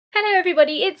Hello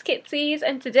everybody, it's Kitsies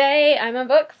and today I'm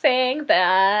unboxing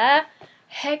the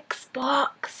Hex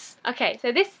Box. Okay,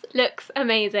 so this looks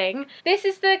amazing. This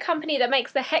is the company that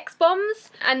makes the Hex Bombs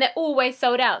and they're always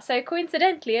sold out. So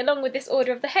coincidentally, along with this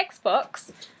order of the Hex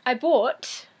Box, I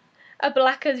bought a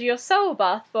Black as Your Soul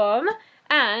bath bomb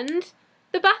and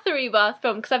the Battery bath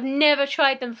bomb because I've never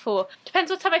tried them before. Depends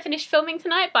what time I finish filming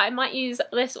tonight, but I might use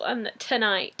this one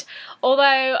tonight.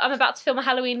 Although I'm about to film a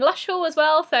Halloween Lush haul as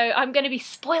well, so I'm going to be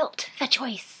spoilt for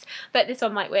choice. But this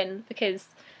one might win because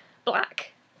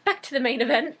black. Back to the main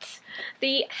event.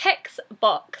 The Hex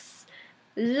Box.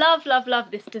 Love, love,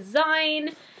 love this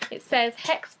design. It says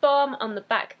Hex Bomb on the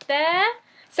back there.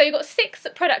 So you've got 6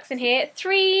 products in here,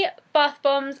 3 bath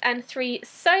bombs and 3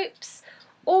 soaps.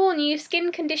 All new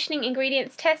skin conditioning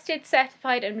ingredients, tested,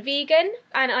 certified and vegan,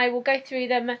 and I will go through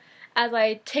them as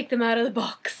I take them out of the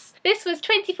box. This was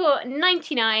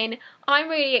 $24.99. I'm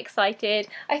really excited.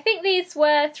 I think these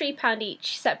were £3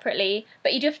 each separately,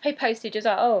 but you do have to pay postage as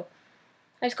well. Oh,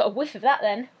 I just got a whiff of that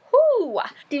then. Ooh,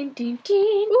 ding, ding,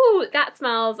 ding. Ooh, that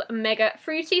smells mega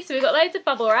fruity. So we've got loads of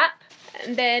bubble wrap.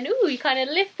 And then, ooh, you kind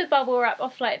of lift the bubble wrap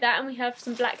off like that and we have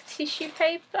some black tissue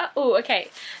paper. Oh, okay,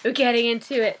 we're getting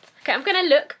into it. Okay, I'm going to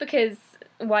look because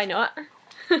why not?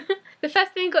 The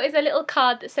first thing we got is a little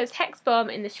card that says Hex Bomb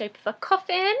in the shape of a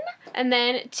coffin. And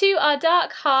then, to our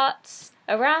dark hearts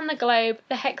around the globe,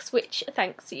 the Hex Witch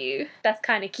thanks you. That's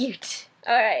kind of cute.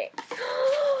 Alright.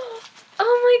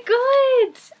 Oh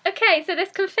my god! Okay, so there's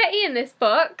confetti in this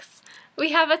box.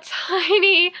 We have a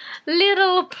tiny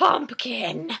little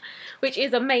pumpkin, which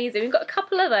is amazing. We've got a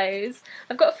couple of those.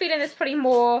 I've got a feeling there's probably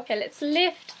more. Okay, let's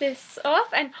lift this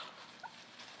off and...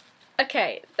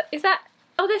 Okay, is that...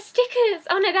 Oh, there's stickers!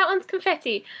 Oh no, that one's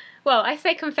confetti. Well, I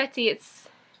say confetti, it's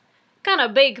kind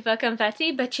of big for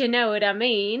confetti, but you know what I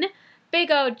mean. Big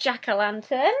old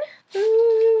jack-o'-lantern.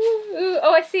 Ooh,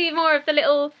 oh, I see more of the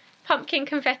little pumpkin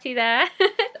confetti there.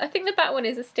 I think the back one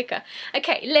is a sticker.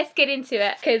 Okay, let's get into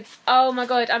it because, oh my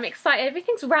god, I'm excited.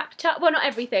 Everything's wrapped up. Well, not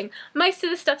everything. Most of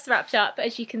the stuff's wrapped up,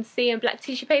 as you can see, in black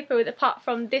tissue paper, with apart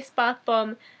from this bath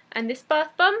bomb and this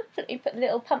bath bomb. Let me put the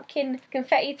little pumpkin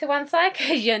confetti to one side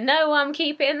because you know I'm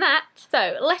keeping that.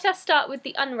 So let us start with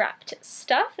the unwrapped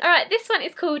stuff. Alright, this one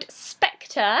is called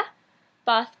Spectre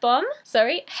Bath Bomb.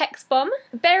 Sorry, Hex Bomb.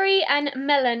 Berry and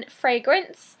melon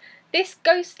fragrance. This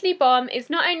ghostly bomb is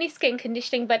not only skin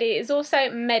conditioning but it is also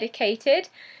medicated.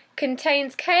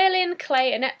 Contains kaolin,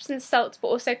 clay and Epsom salts, but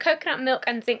also coconut milk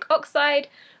and zinc oxide,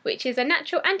 which is a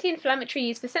natural anti-inflammatory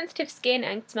used for sensitive skin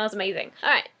and smells amazing.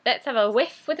 Alright, let's have a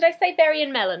whiff. What did I say? Berry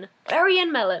and melon. Berry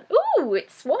and melon. Ooh,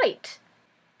 it's white.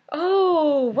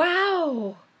 Oh,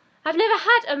 wow. I've never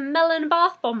had a melon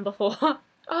bath bomb before.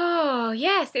 Oh,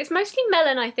 yes, it's mostly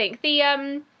melon, I think.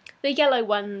 The yellow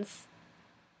ones.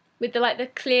 With the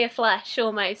clear flesh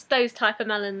almost, those type of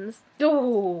melons.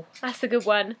 Oh, that's a good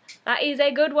one. That is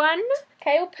a good one.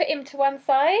 Okay, we'll put him to one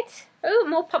side. Oh,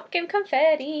 more pumpkin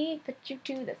confetti. Put you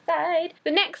to the side.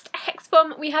 The next Hex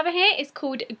Bomb we have here is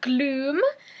called Gloom.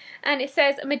 And it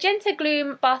says Magenta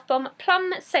Gloom Bath Bomb,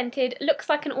 plum scented, looks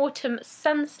like an autumn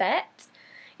sunset.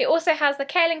 It also has the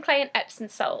kaolin, clay and Epsom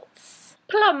salts.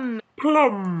 Plum.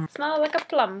 Plum. Smells like a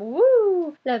plum.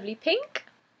 Woo. Lovely pink.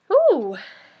 Ooh.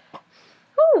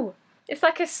 Ooh, it's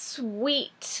like a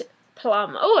sweet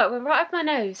plum. Oh, it went right up my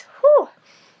nose. Whew.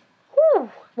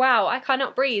 Whew. Wow, I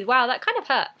cannot breathe. Wow, that kind of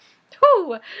hurt.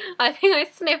 Whew. I think I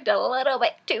sniffed a little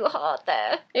bit too hard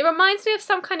there. It reminds me of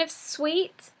some kind of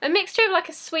sweet, a mixture of like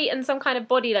a sweet and some kind of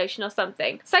body lotion or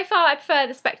something. So far, I prefer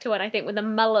the Spectre one, I think, with the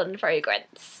melon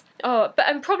fragrance. Oh,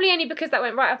 but probably only because that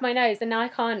went right up my nose and now I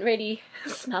can't really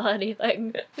smell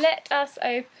anything. Let us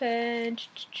open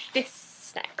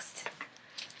this next.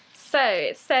 So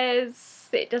it says,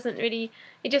 it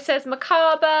just says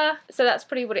macabre, so that's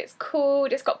probably what it's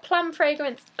called. It's got plum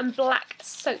fragrance and black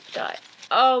soap dye.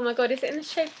 Oh my god, is it in the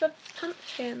shape of a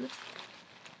pumpkin?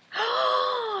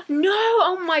 Oh no,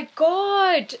 oh my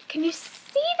god, can you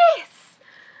see this?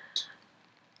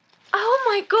 Oh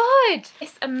my god,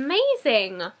 it's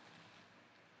amazing.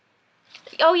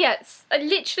 Oh yeah, it's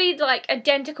literally like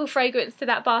identical fragrance to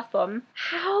that bath bomb.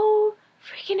 How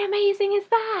freaking amazing is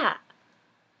that?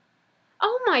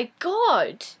 Oh my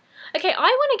god. Okay, I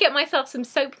want to get myself some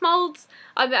soap moulds.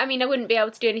 I mean, I wouldn't be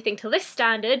able to do anything to this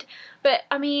standard, but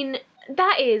I mean,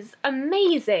 that is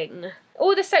amazing.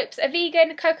 All the soaps are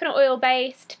vegan, coconut oil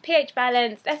based, pH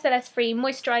balanced, SLS free,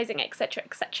 moisturising, etc,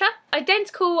 etc.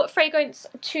 Identical fragrance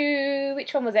to,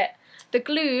 which one was it? The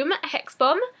Gloom Hex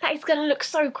Bomb. That is going to look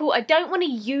so cool. I don't want to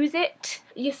use it.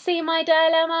 You see my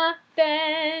dilemma?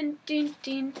 Then, should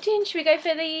we go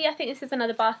for the, I think this is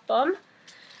another bath bomb.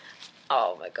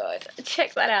 Oh my god,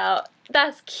 check that out.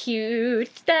 That's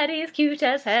cute. That is cute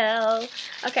as hell.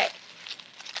 Okay.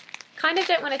 Kind of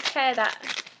don't want to tear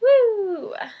that.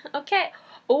 Woo! Okay.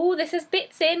 Oh, this is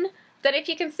bits in. Don't know if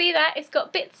you can see that. It's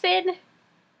got bits in.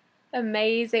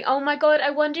 Amazing. Oh my god,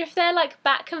 I wonder if they're like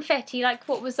bat confetti, like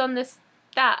what was on this,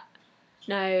 that.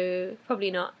 No,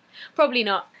 probably not. Probably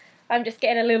not. I'm just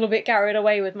getting a little bit carried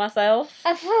away with myself.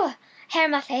 Oh, hair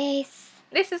on my face.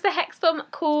 This is the Hex Bomb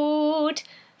called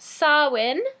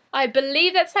Sarwin. I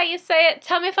believe that's how you say it.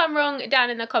 Tell me if I'm wrong down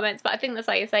in the comments, but I think that's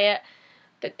how you say it.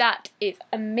 But that is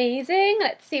amazing.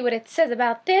 Let's see what it says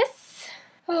about this.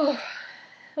 Oh,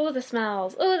 all the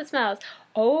smells. All the smells.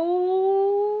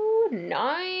 Oh,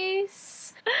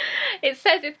 nice. It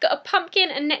says it's got a pumpkin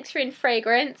and nectarine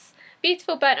fragrance.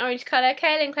 Beautiful burnt orange colour,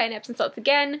 kaolin, clay and Epsom salts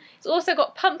again. It's also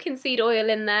got pumpkin seed oil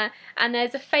in there, and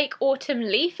there's a fake autumn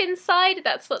leaf inside.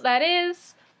 That's what that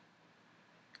is.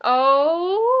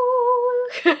 Oh,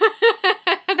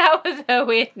 that was a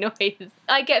weird noise.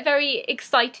 I get very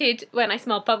excited when I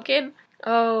smell pumpkin.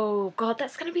 Oh god,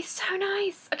 that's gonna be so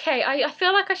nice. Okay, I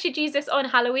feel like I should use this on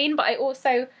Halloween, but I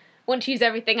also want to use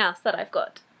everything else that I've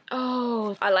got.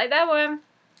 Oh, I like that one.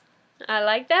 I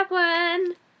like that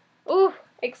one. Ooh,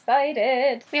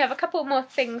 excited. We have a couple more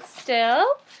things still.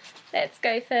 Let's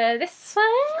go for this one.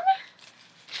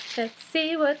 Let's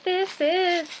see what this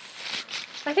is.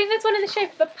 I think there's one in the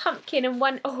shape of a pumpkin and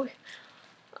one, oh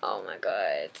my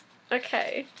god.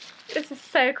 Okay, this is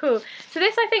so cool. So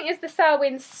this I think is the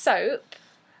Sarwin soap.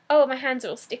 Oh, my hands are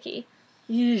all sticky.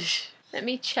 Yeesh. Let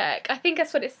me check. I think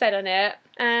that's what it said on it.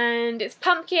 And it's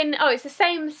pumpkin. Oh, it's the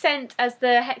same scent as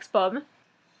the Hex Bomb.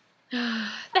 The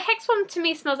Hex Bomb to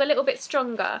me smells a little bit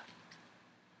stronger.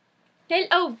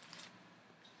 Oh,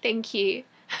 thank you.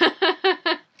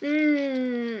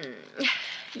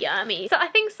 Yummy. So I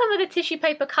think some of the tissue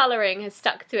paper colouring has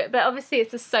stuck to it, but obviously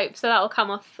it's a soap, so that'll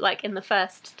come off like in the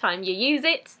first time you use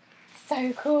it.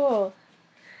 So cool.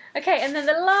 Okay, and then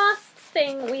the last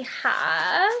thing we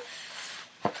have,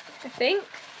 I think,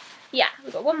 yeah,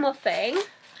 we've got one more thing.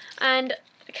 And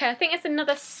okay, I think it's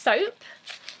another soap.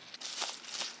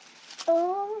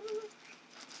 Oh,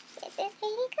 this is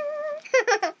really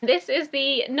cool. This is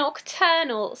the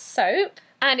Nocturnal soap.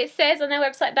 And it says on their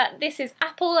website that this is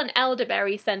apple and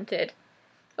elderberry scented.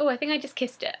 Oh, I think I just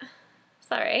kissed it.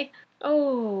 Sorry.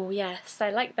 Oh, yes,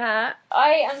 I like that.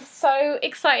 I am so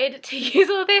excited to use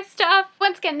all this stuff.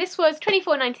 Once again, this was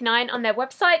 $24.99 on their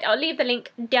website. I'll leave the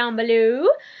link down below.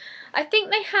 I think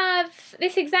they have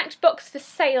this exact box for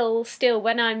sale still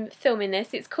when I'm filming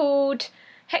this. It's called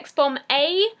Hex Bomb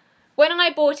A. When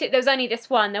I bought it, there was only this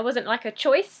one. There wasn't like a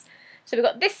choice. So we've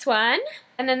got this one,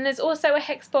 and then there's also a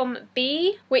Hex Bomb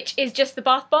B, which is just the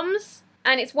bath bombs,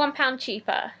 and it's £1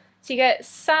 cheaper. So you get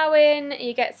Samhain,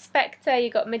 you get Spectre, you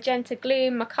got Magenta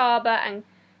Gloom, Macabre, and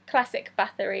Classic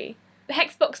Battery. The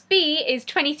Hex Box B is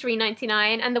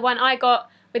 $23.99, and the one I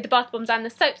got with the bath bombs and the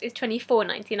soaps is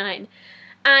 $24.99,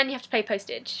 and you have to pay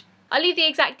postage. I'll leave the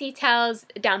exact details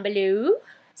down below.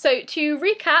 So to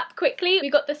recap quickly, we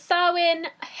got the Samhain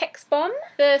Hex Bomb,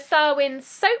 the Samhain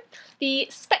soap, the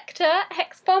Spectre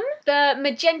Hex Bomb, the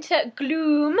Magenta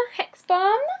Gloom Hex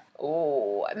Bomb,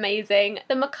 oh amazing,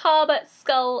 the Macabre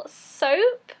Skull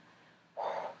soap,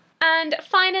 and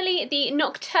finally the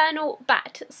Nocturnal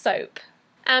Bat soap.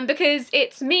 And because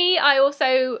it's me, I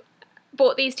also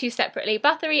bought these two separately,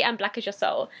 Battery and Black as Your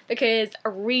Soul, because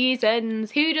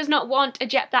reasons. Who does not want a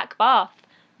jet black bath?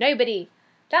 Nobody.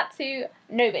 That's who,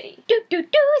 nobody.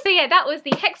 So yeah, that was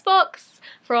the Hex Box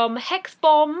from Hex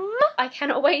Bomb. I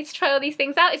cannot wait to try all these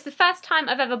things out. It's the first time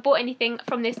I've ever bought anything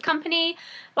from this company.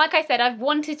 Like I said, I've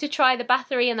wanted to try the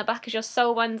Battery and the Black as Your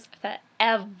Soul ones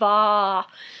forever.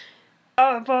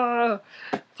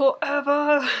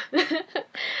 Forever.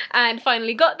 And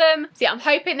finally got them. So yeah, I'm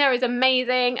hoping they're as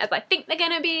amazing as I think they're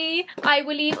gonna be. I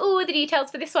will leave all the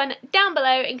details for this one down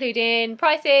below, including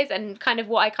prices and kind of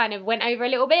what I kind of went over a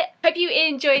little bit. Hope you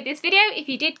enjoyed this video. If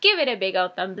you did, give it a big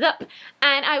old thumbs up,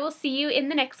 and I will see you in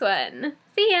the next one.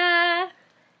 See ya!